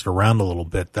bounced around a little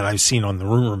bit that I've seen on the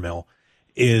rumor mill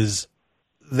is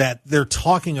that they're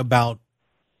talking about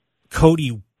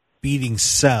Cody beating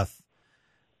Seth,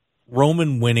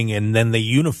 Roman winning, and then they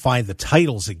unify the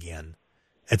titles again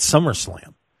at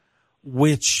SummerSlam,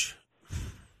 which,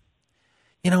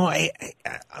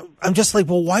 I'm just like,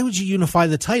 well, why would you unify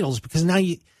the titles? Because now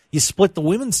you split the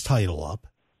women's title up.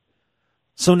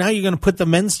 So now you're going to put the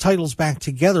men's titles back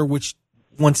together, which,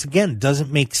 once again,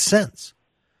 doesn't make sense.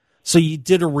 So you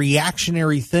did a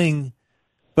reactionary thing,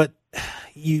 but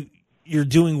you're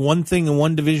doing one thing in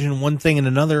one division, one thing in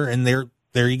another, and there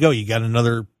you go. You got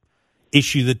another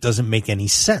issue that doesn't make any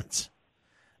sense.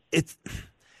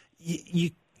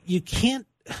 You can't,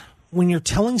 when you're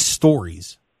telling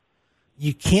stories,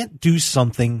 you can't do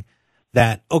something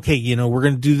that, okay, we're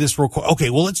going to do this real quick. Okay,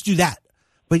 well, let's do that.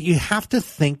 But you have to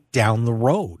think down the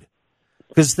road,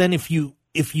 because then if you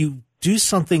do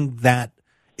something that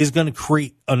is going to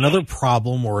create another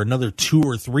problem or another 2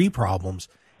 or 3 problems,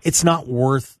 it's not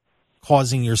worth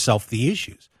causing yourself the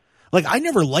issues. Like, I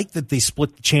never liked that they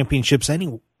split the championships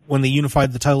when they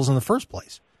unified the titles in the first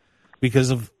place, because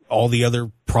of all the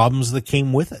other problems that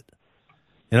came with it.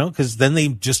 Because then they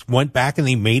just went back and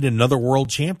they made another world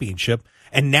championship,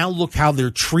 and now look how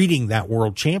they're treating that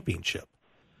world championship.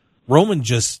 Roman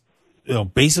just,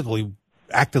 basically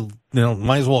acted,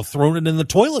 might as well have thrown it in the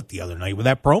toilet the other night with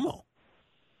that promo.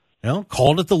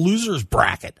 Called it the losers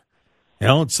bracket.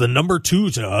 It's the number 2.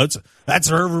 That's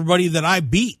for everybody that I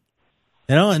beat.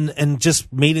 And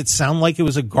just made it sound like it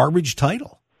was a garbage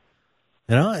title.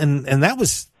 And that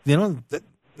was,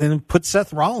 and put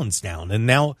Seth Rollins down, and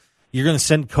now you're going to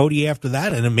send Cody after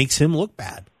that, and it makes him look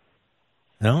bad.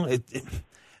 You know,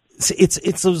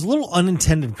 it's those little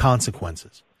unintended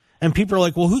consequences. And people are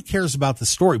like, well, who cares about the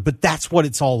story? But that's what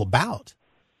it's all about.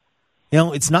 You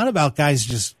know, it's not about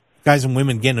guys and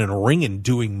women getting in a ring and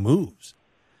doing moves.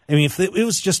 I mean, if it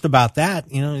was just about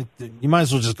that, you know, you might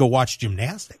as well just go watch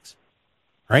gymnastics,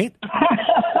 right?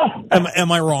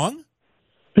 Am I wrong?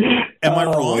 Am I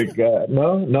wrong? Oh my God!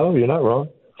 No, you're not wrong.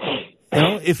 You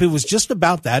know, if it was just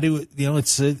about that,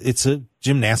 it's a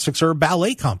gymnastics or a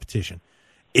ballet competition.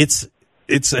 It's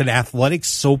an athletic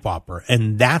soap opera,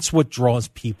 and that's what draws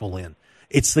people in.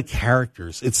 It's the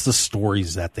characters. It's the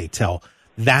stories that they tell.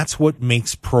 That's what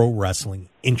makes pro wrestling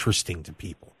interesting to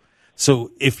people.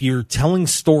 So if you're telling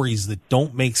stories that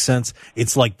don't make sense,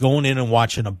 it's like going in and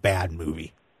watching a bad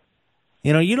movie.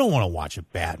 You know, you don't want to watch a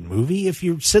bad movie. If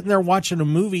you're sitting there watching a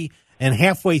movie and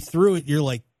halfway through it, you're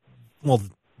like, well,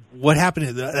 what happened?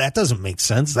 That doesn't make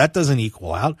sense. That doesn't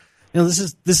equal out. You know,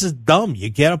 this is dumb. You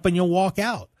get up and you walk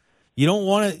out. You don't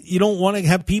want to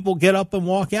have people get up and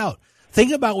walk out.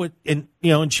 Think about what, and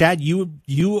Chad, you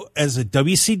as a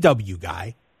WCW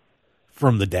guy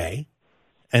from the day,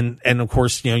 and of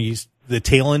course, you the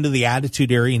tail end of the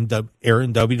Attitude Era in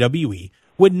WWE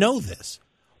would know this.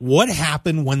 What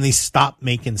happened when they stopped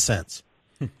making sense?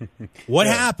 What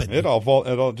happened? It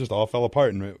all just fell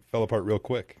apart, and it fell apart real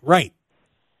quick. Right.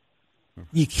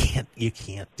 You can't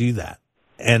do that.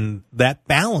 And that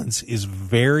balance is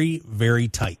very, very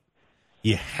tight.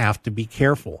 You have to be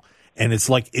careful. And it's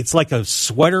like a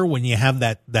sweater when you have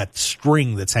that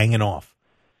string that's hanging off.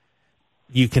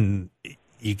 You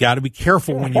got to be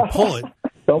careful when you pull it.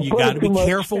 You got to be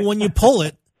careful when you pull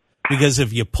it, because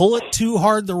if you pull it too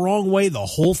hard the wrong way, the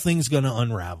whole thing's going to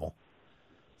unravel.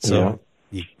 So,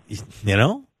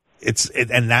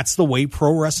 and that's the way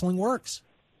pro wrestling works.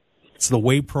 It's the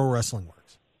way pro wrestling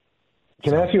works.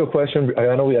 Can I ask you a question?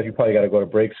 I know you probably got to go to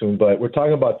break soon, but we're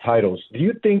talking about titles. Do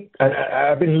you think,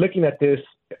 I've been looking at this,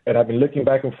 and I've been looking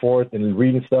back and forth and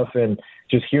reading stuff and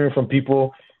just hearing from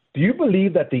people, do you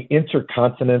believe that the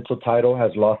Intercontinental title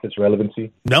has lost its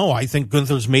relevancy? No, I think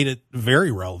Gunther's made it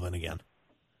very relevant again.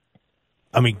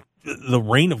 I mean, the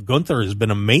reign of Gunther has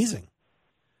been amazing.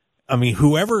 I mean,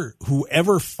 whoever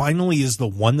finally is the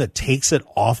one that takes it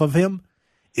off of him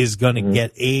is going to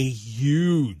get a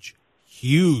huge,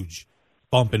 huge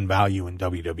bump in value in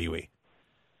WWE.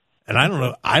 And I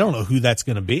don't know who that's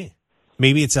going to be.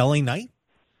 Maybe it's LA Knight.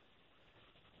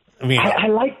 I mean, I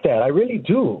like that. I really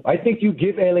do. I think you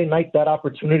give LA Knight that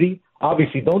opportunity.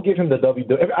 Obviously, don't give him the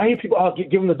WWE. I hear people,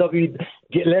 give him the WWE,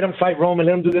 let him fight Roman,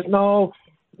 let him do this. No,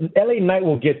 LA Knight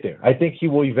will get there. I think he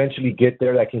will eventually get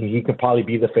there. He can probably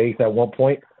be the face at one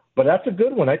point. But that's a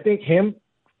good one. I think him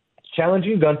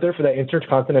challenging Gunther for that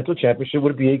Intercontinental Championship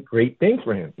would be a great thing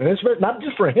for him. And it's not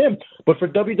just for him, but for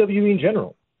WWE in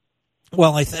general.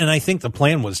 Well, I think the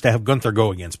plan was to have Gunther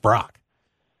go against Brock,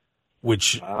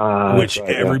 which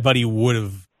everybody would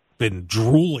have been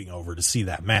drooling over to see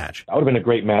that match. That would have been a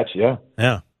great match, yeah.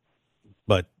 Yeah.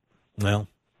 But, well,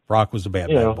 Brock was a bad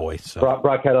boy. So.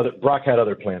 Brock had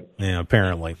other plans. Yeah,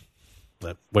 apparently.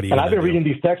 But what do you? And I've been reading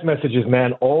these text messages,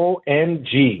 man.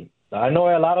 OMG. I know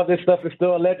a lot of this stuff is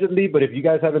still allegedly, but if you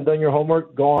guys haven't done your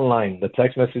homework, go online. The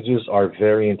text messages are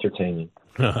very entertaining.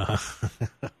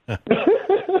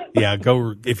 Yeah,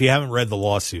 go. If you haven't read the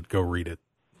lawsuit, go read it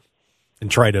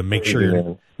and try to make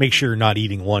sure you're not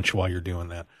eating lunch while you're doing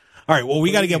that. All right, well,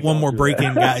 we got to get one more break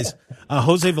in, guys.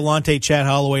 Jose Vellante, Chad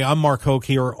Holloway. I'm Mark Hoke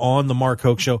here on the Mark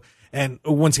Hoke Show. And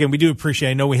once again, we do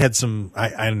appreciate, I know we had some,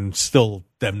 I still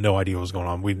have no idea what was going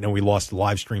on. We know we lost the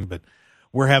live stream, but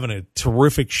we're having a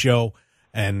terrific show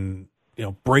and,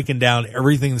 breaking down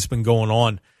everything that's been going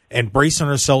on and bracing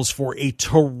ourselves for a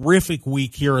terrific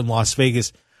week here in Las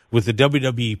Vegas with the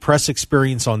WWE press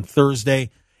experience on Thursday,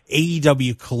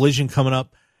 AEW Collision coming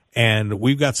up, and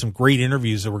we've got some great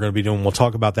interviews that we're going to be doing. We'll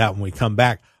talk about that when we come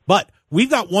back. But we've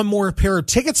got one more pair of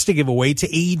tickets to give away to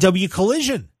AEW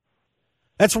Collision.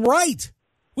 That's right.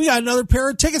 We got another pair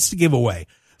of tickets to give away.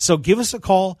 So give us a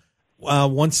call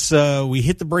once we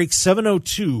hit the break,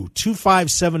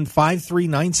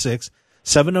 702-257-5396,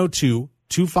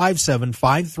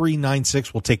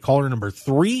 702-257-5396. We'll take caller number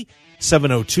 3,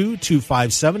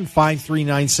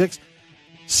 702-257-5396.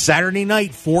 Saturday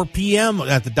night, 4 p.m.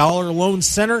 at the Dollar Loan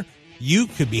Center. You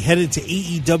could be headed to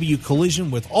AEW Collision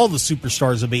with all the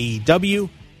superstars of AEW.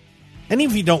 And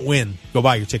even if you don't win, go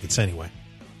buy your tickets anyway.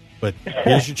 But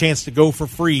here's your chance to go for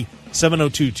free,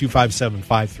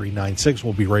 702-257-5396.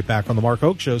 We'll be right back on the Mark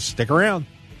Hoke Show. Stick around.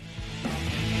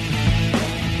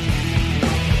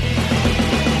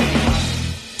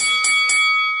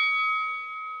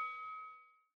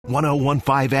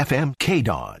 1015 FM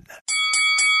KDON.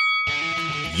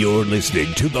 You're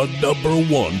listening to the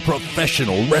 #1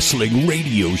 professional wrestling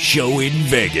radio show in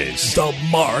Vegas, The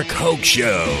Mark Hoke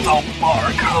Show. The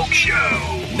Mark Hoke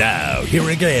Show. Now, here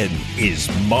again is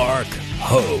Mark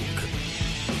Hoke.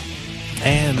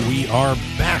 And we are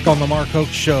back on the Mark Hoke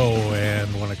Show,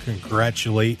 and want to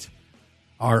congratulate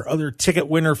our other ticket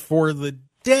winner for the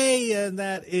day, and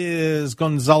that is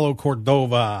Gonzalo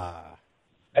Cordova.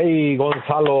 Hey,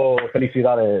 Gonzalo,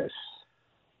 felicidades.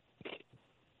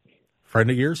 Friend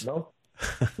of yours? No?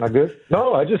 Not good?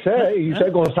 No, I just said, hey, you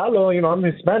said Gonzalo, I'm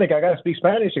Hispanic. I got to speak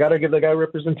Spanish. I got to give the guy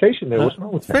representation there. What's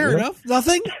wrong with that? Fair enough.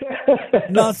 Nothing?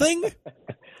 Nothing?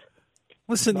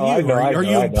 Listen, No, are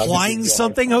you implying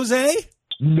something, Jose?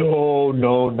 No,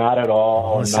 not at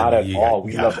all. Listen, not at all.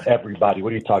 We love everybody.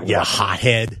 What are you talking about?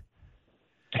 Hothead.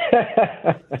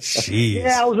 Jeez.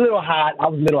 Yeah, I was a little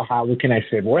hot. What can I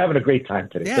say? But we're having a great time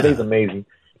today. Yeah. Today's amazing.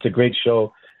 It's a great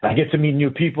show. I get to meet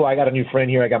new people. I got a new friend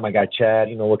here. I got my guy Chad.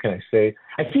 What can I say?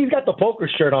 I see he's got the poker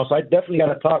shirt on, so I definitely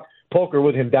got to talk poker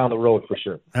with him down the road for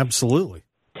sure. Absolutely.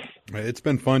 It's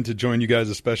been fun to join you guys,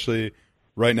 especially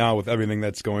right now with everything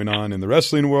that's going on in the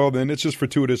wrestling world. And it's just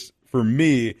fortuitous for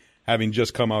me, having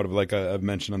just come out of, like I've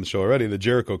mentioned on the show already, the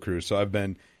Jericho Cruise. So I've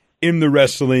been in the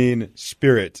wrestling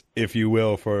spirit, if you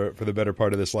will, for the better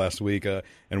part of this last week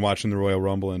and watching the Royal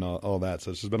Rumble and all that.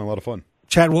 So it's just been a lot of fun.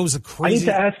 Chad, what was the craziest?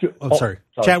 I need to ask you. Oh, sorry.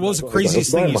 Chad, what was the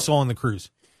craziest thing you saw on the cruise?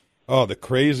 Oh, the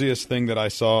craziest thing that I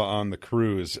saw on the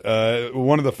cruise.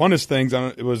 One of the funnest things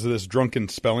was this drunken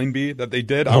spelling bee that they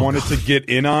did. I wanted to get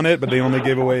in on it, but they only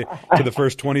gave away to the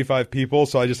first 25 people,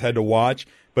 so I just had to watch.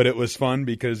 But it was fun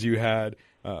because you had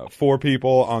 4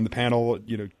 people on the panel,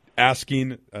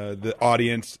 asking the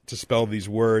audience to spell these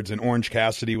words, and Orange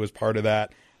Cassidy was part of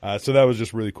that. So that was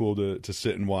just really cool to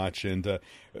sit and watch. And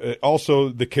also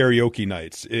the karaoke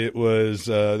nights. It was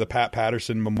the Pat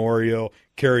Patterson Memorial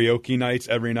karaoke nights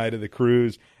every night of the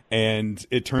cruise. And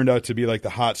it turned out to be like the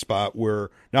hot spot where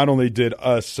not only did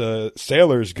us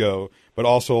sailors go, but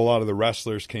also a lot of the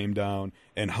wrestlers came down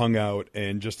and hung out.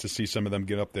 And just to see some of them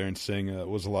get up there and sing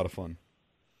was a lot of fun.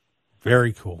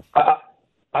 Very cool.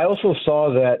 I also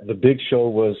saw that the Big Show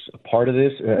was a part of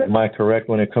this. Am I correct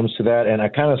when it comes to that? And I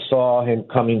kind of saw him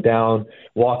coming down,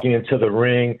 walking into the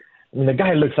ring. I mean, the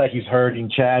guy looks like he's hurting,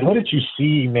 Chad. What did you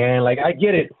see, man? Like, I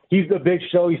get it. He's the Big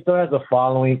Show. He still has a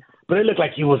following. But it looked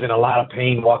like he was in a lot of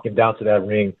pain walking down to that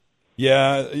ring.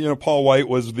 Yeah, Paul White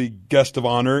was the guest of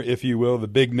honor, if you will, the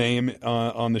big name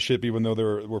on the ship, even though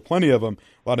there were plenty of them,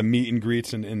 a lot of meet and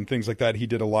greets and things like that. He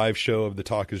did a live show of the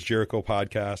Talk is Jericho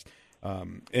podcast.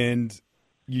 And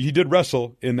he did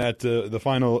wrestle in that the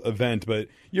final event, but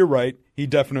you're right. He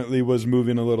definitely was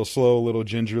moving a little slow, a little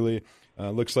gingerly.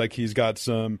 Looks like he's got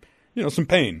some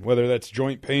pain, whether that's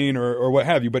joint pain or what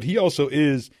have you. But he also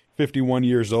is 51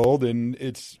 years old, and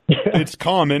it's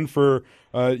common for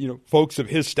folks of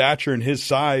his stature and his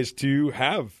size to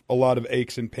have a lot of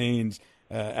aches and pains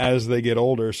as they get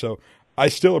older. So I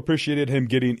still appreciated him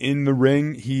getting in the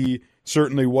ring. He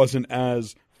certainly wasn't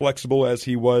as flexible as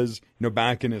he was,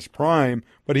 back in his prime,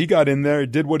 but he got in there,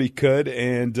 did what he could,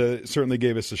 and certainly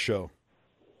gave us a show.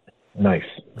 Nice.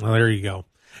 Well, there you go.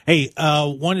 Hey,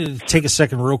 wanted to take a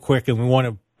second real quick, and we want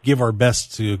to give our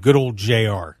best to good old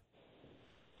JR.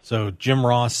 So Jim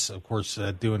Ross, of course,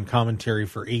 doing commentary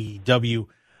for AEW,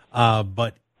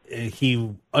 but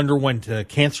he underwent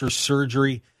cancer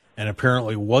surgery and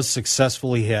apparently was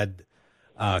successful. He had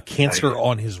cancer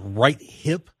on his right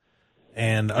hip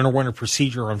and underwent a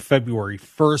procedure on February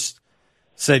 1st.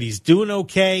 Said he's doing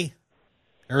okay.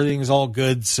 Everything's all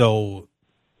good. So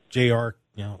JR,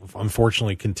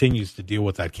 unfortunately continues to deal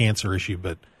with that cancer issue,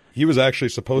 but he was actually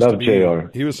supposed to be JR.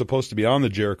 He was supposed to be on the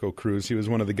Jericho Cruise. He was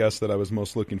one of the guests that I was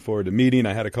most looking forward to meeting.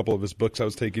 I had a couple of his books I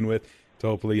was taking with to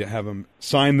hopefully have him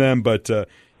sign them, but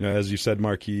as you said,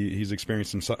 Mark, he's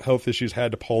experienced some health issues,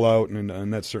 had to pull out,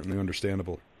 and that's certainly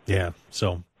understandable. Yeah,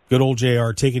 so good old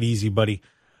JR. Take it easy, buddy.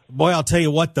 Boy, I'll tell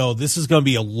you what, though, this is going to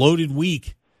be a loaded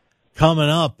week coming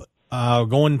up.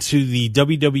 Going to the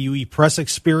WWE press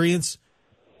experience,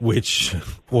 which,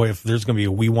 boy, if there's going to be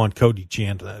a "We Want Cody"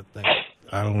 chant,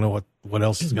 I don't know what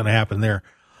else is going to happen there.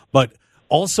 But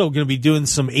also going to be doing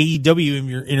some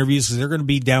AEW interviews because they're going to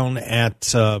be down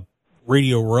at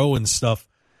Radio Row and stuff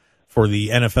for the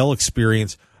NFL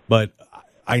experience. But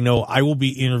I know I will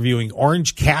be interviewing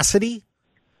Orange Cassidy,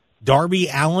 Darby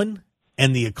Allin,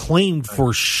 and the Acclaimed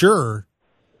for sure.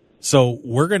 So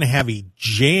we're going to have a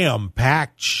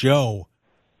jam-packed show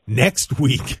next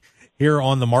week here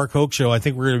on the Mark Hoke Show. I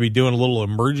think we're going to be doing a little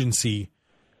emergency.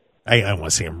 I don't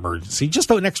want to say emergency, just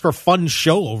an extra fun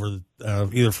show over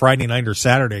either Friday night or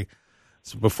Saturday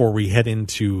So before we head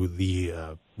into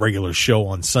the regular show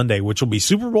on Sunday, which will be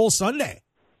Super Bowl Sunday.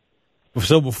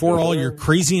 So before all your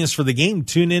craziness for the game,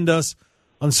 tune in to us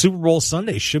on Super Bowl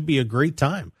Sunday. Should be a great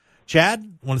time. Chad,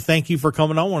 I want to thank you for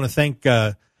coming on. I want to thank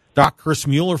Doc Chris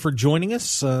Mueller for joining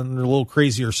us under a little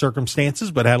crazier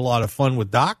circumstances, but had a lot of fun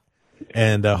with Doc.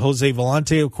 And Jose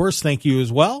Vellante, of course, thank you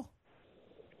as well.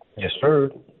 Yes, sir.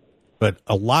 But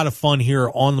a lot of fun here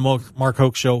on the Mark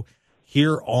Hoke Show,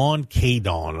 here on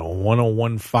KDAWN on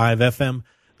 101.5 FM,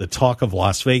 the talk of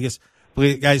Las Vegas.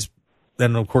 Guys,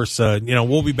 then, of course,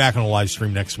 we'll be back on a live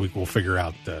stream next week. We'll figure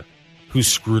out who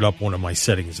screwed up one of my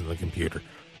settings in the computer.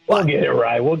 We'll get it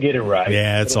right.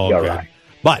 Yeah, it's all good. Right.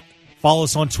 But follow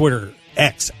us on Twitter,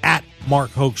 X, at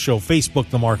Mark Hoke Show, Facebook,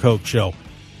 The Mark Hoke Show,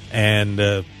 and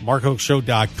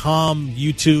MarkHokeShow.com,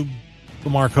 YouTube, The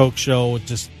Mark Hoke Show.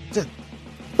 Just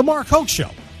The Mark Hoke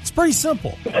Show. It's pretty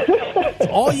simple. It's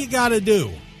all you got to do.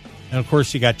 And, of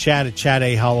course, you got Chad at Chad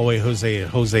A. Holloway, Jose at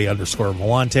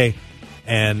Jose_Vellante.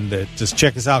 And just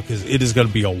check us out because it is going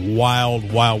to be a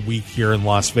wild, wild week here in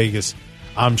Las Vegas.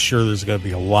 I'm sure there's going to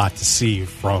be a lot to see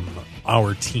from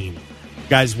our team.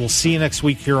 Guys, we'll see you next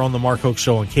week here on the Mark Hoke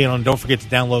Show on KDAWN. Don't forget to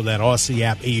download that Aussie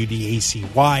app,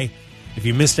 AUDACY. If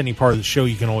you missed any part of the show,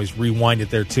 you can always rewind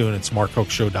it there, too, and it's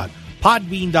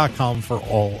markhokeshow.podbean.com for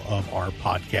all of our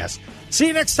podcasts. See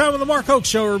you next time on the Mark Hoke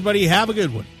Show, everybody. Have a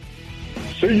good one.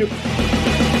 See you.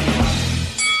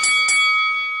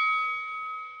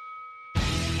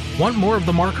 Want more of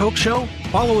The Mark Hoke Show?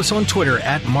 Follow us on Twitter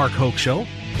at Mark Hoke Show,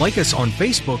 like us on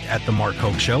Facebook at The Mark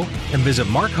Hoke Show, and visit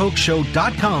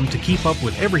markhokeshow.com to keep up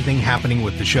with everything happening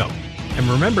with the show. And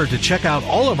remember to check out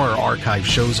all of our archive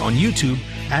shows on YouTube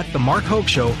at The Mark Hoke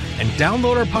Show and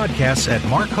download our podcasts at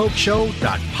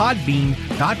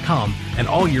markhokeshow.podbean.com and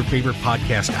all your favorite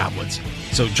podcast outlets.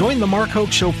 So join The Mark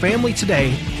Hoke Show family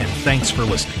today, and thanks for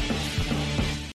listening.